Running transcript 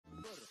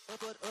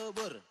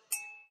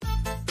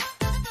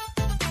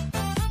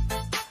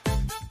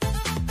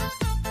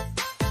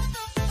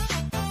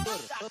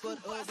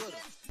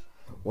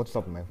What's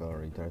up, my fellow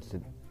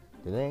retards?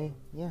 Today,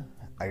 yeah,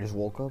 I just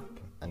woke up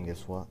and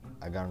guess what?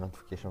 I got a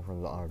notification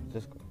from the Arbs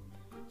Discord.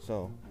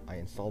 So I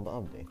installed the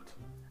update,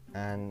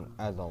 and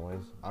as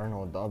always, I don't know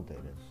what the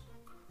update is.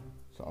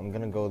 So I'm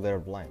gonna go there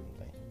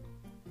blindly.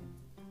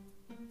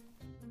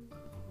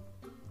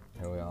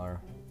 Here we are.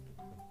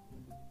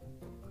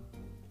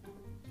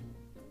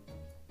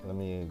 Let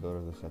me go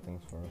to the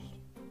settings first.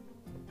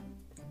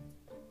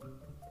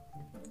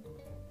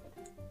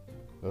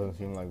 Doesn't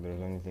seem like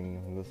there's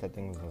anything in the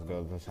settings. Let's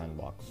go to the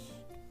sandbox.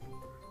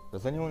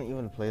 Does anyone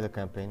even play the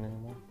campaign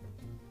anymore?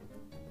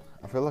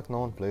 I feel like no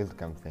one plays the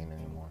campaign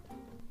anymore.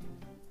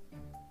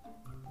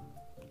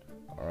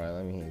 Alright,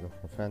 let me go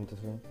for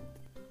fantasy.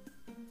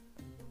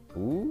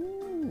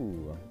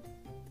 Ooh!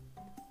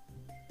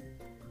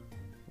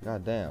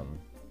 God damn.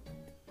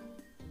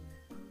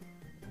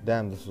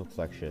 Damn, this looks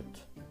like shit.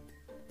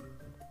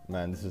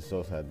 Man, this is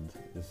so sad.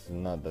 This is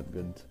not that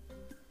good.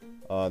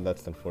 Oh,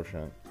 that's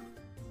unfortunate.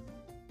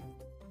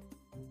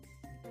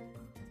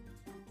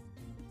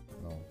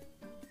 No.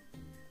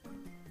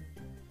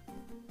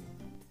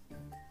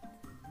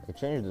 They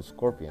changed the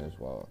scorpion as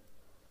well.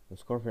 The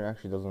scorpion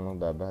actually doesn't look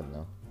that bad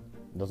now.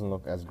 It doesn't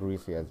look as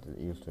greasy as it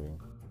used to be.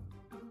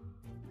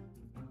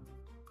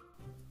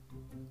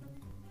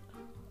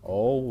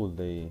 Oh,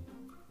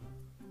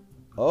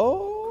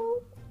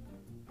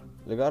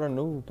 they got a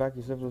new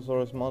Pachy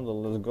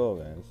model. Let's go,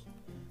 guys.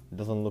 It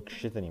doesn't look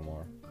shit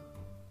anymore.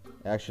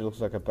 It actually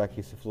looks like a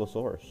Pachy.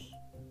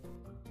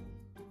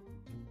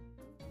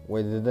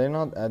 Wait, did they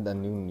not add a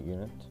new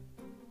unit?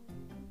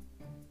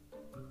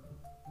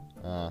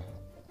 I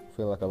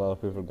feel like a lot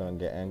of people are gonna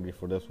get angry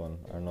for this one.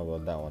 I don't know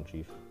about that one,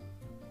 Chief.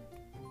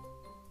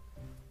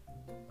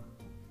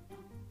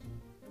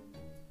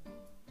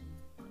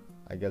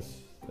 I guess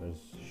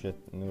there's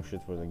new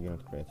shit for the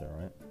unit creator,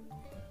 right?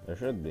 There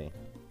should be.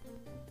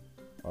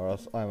 Or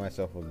else I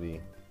myself would be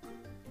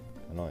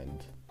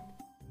annoyed.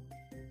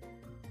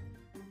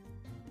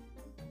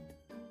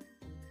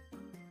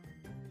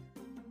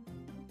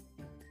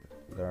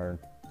 There are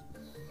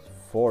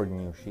 4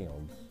 new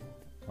shields.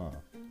 Huh.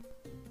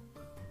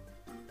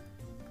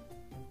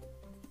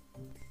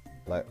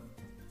 Like,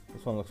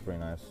 this one looks pretty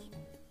nice.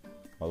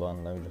 Hold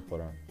on, let me just put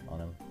it on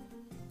him.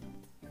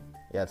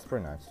 Yeah, it's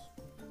pretty nice.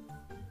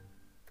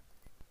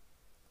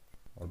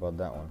 What about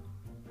that one?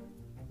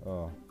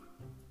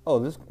 Oh,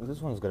 this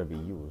one's gonna be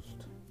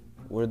used.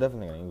 We're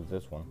definitely gonna use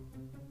this one.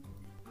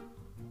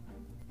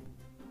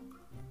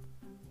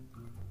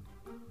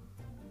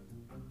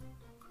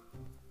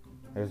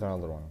 Here's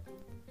another one.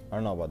 I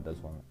don't know about this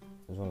one.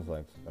 This one's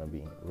like gonna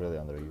be really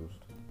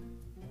underused.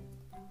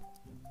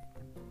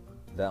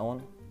 That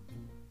one.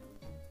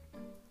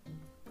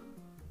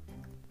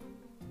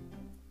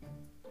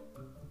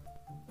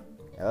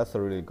 Yeah, that's a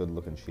really good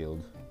looking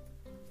shield.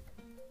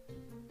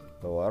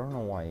 Though I don't know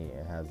why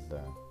it has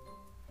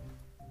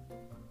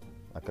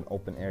like an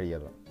open area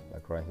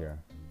like right here.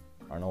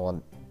 I don't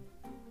know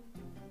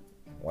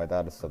why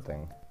that is the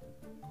thing.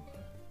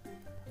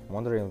 I'm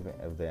wondering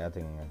if they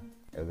added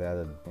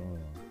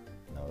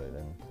no, they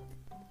didn't.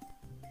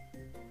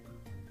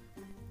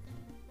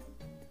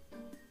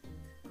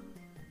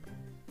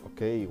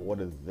 Okay, what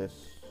is this?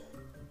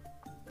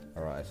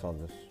 Alright, I saw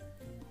this.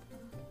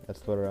 Let's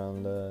put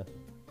around the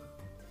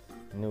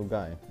new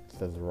guy. It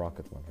says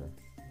rocket launcher.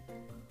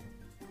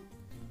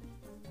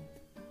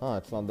 Ah,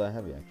 it's not that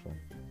heavy actually.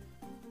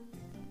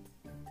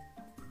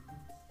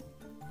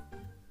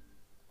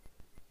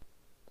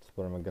 Let's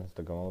put him against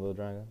the Komodo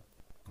dragon.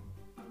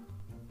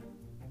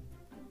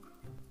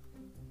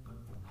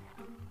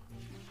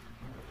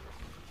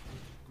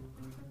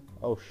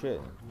 Oh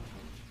shit.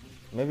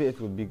 Maybe it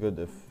would be good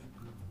if...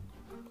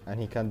 And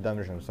he can't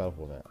damage himself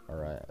with it.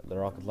 Alright, the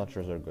rocket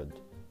launchers are good.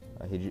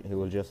 He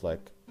was just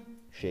like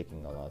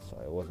shaking a lot, so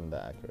it wasn't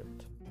that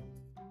accurate.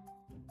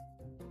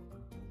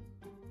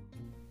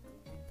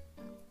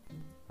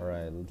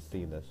 Alright, let's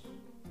see this.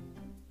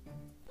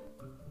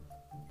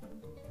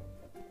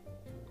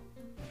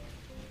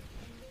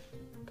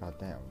 God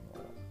damn.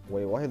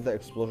 Wait, why is the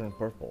explosion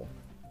purple?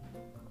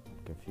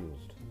 I'm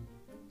confused.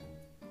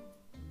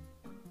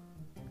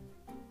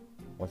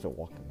 Why's it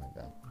walking like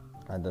that?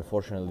 And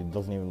unfortunately it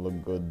doesn't even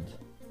look good.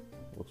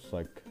 Looks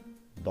like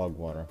dog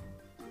water.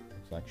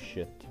 Looks like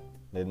shit.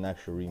 They didn't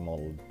actually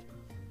remodel it.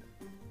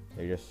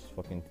 They just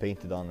fucking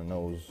painted on the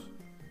nose.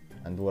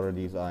 And what are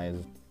these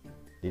eyes?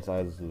 These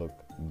eyes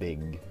look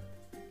big.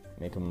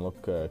 Make them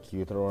look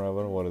cute or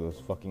whatever. What is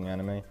this, fucking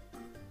anime?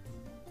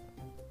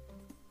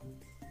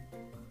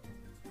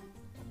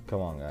 Come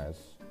on, guys.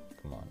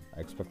 Come on. I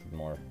expected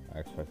more.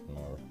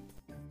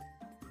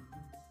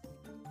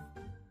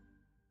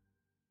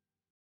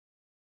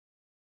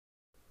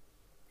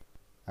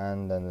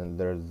 And then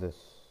there's this.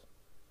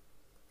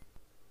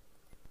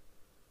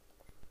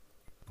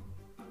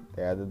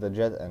 They added the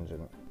jet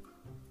engine.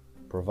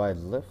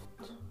 Provides lift.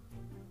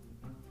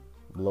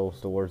 Blows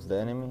towards the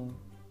enemy.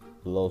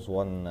 Blows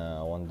one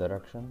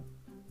direction.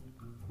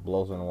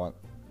 Blows in one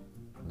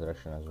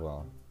direction as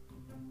well.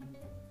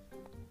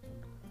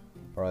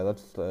 Alright,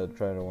 let's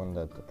try the one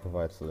that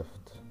provides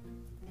lift.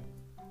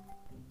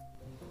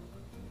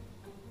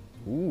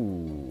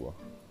 Ooh.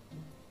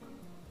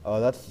 Oh,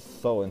 that's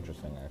so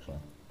interesting, actually.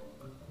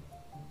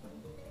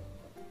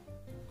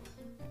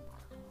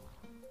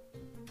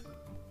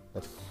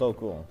 That's so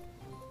cool.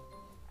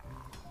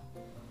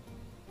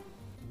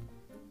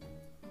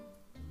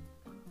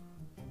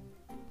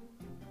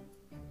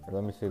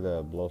 Let me see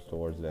the blows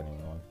towards the enemy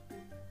one.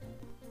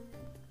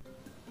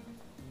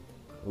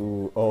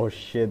 Ooh, oh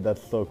shit,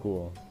 that's so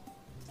cool.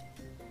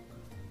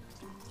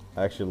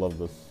 I actually love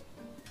this.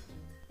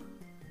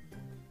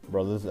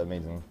 Bro, this is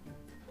amazing.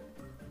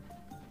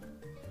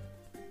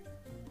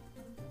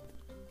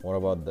 What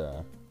about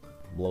the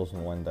blows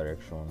in one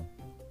direction?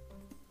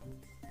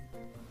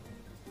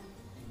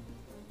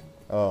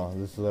 Oh,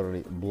 this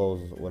literally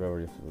blows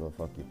whatever the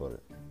fuck you put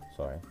it.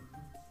 Sorry.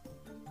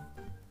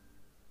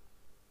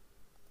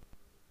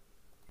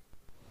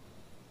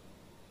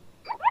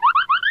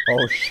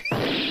 Oh shit.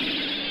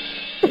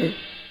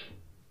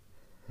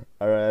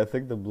 Alright, I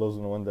think the blows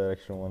in one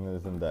direction one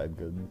isn't that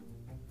good.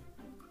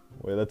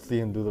 Wait, let's see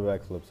him do the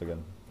backflips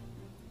again.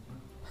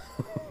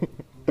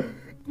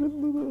 Just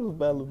look at his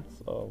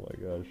balance. Oh my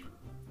gosh.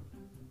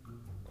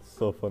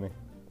 So funny.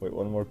 Wait,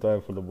 one more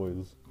time for the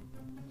boys.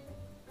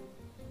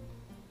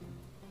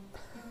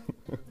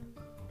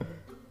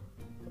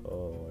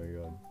 Oh my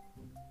god.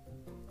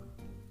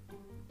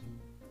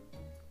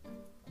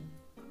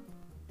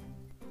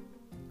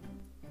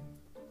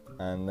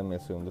 And let me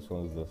assume this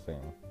one is the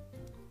same.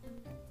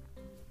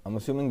 I'm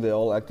assuming they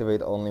all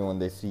activate only when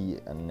they see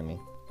an enemy.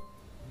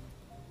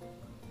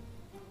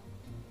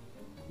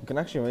 You can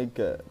actually make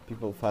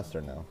people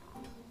faster now.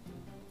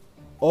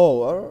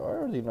 Oh, I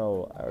already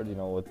know. I already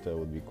know what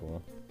would be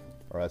cool.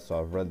 Alright, so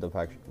I've read the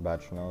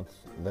batch notes.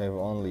 They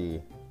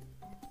only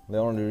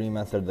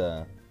remastered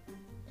the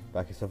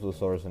Pachy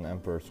and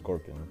Emperor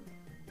Scorpion.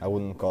 I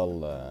wouldn't call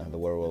the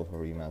Werewolf a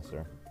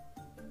remaster.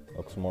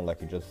 Looks more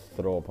like you just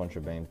throw a bunch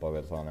of Bane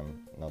pockets on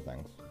him. No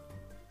thanks.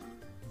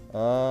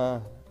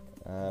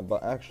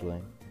 But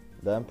actually,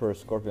 the Emperor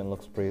Scorpion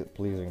looks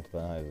pleasing to the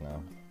eyes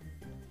now.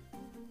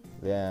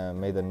 Yeah,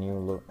 made a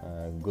new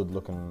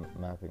good-looking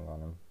mapping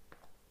on him.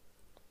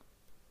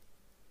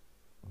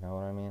 You know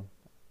what I mean?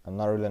 I'm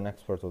not really an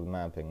expert with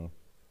mapping,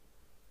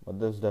 but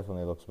this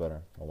definitely looks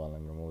better. Hold on,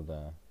 let me remove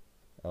the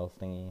L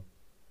thingy.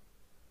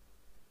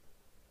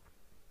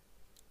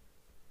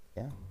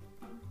 Yeah.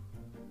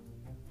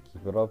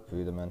 Keep it up,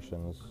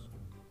 V-Dimensions.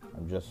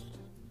 I'm just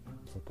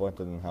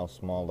disappointed in how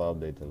small the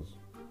update is.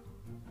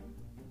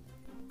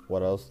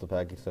 What else? The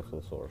Pachy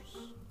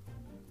source.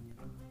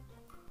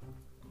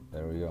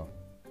 There we go.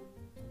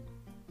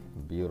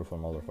 Beautiful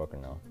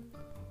motherfucker now.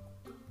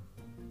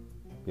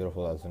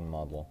 Beautiful as in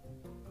model.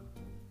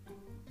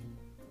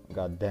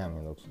 God damn,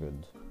 he looks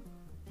good.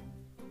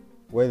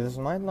 Wait, this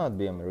might not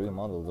be a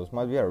remodel. This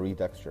might be a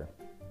retexture.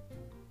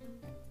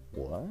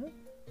 What?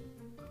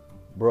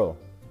 Bro,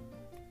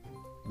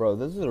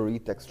 this is a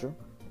retexture.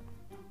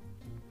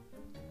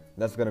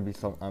 That's gonna be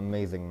some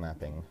amazing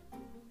mapping.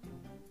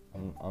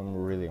 I'm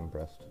really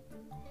impressed.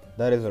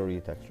 That is a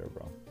retexture,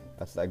 bro.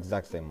 That's the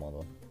exact same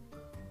model.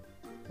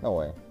 No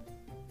way.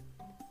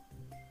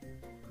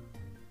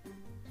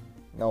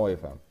 No way,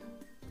 fam.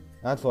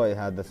 That's why it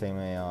had the same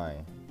AI.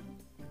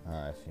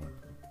 Ah, I see.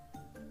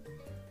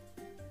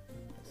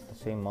 It's the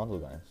same model,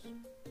 guys.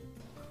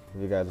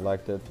 If you guys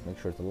liked it, make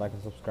sure to like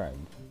and subscribe.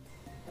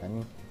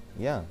 And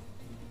yeah,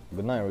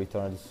 good night,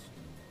 retards.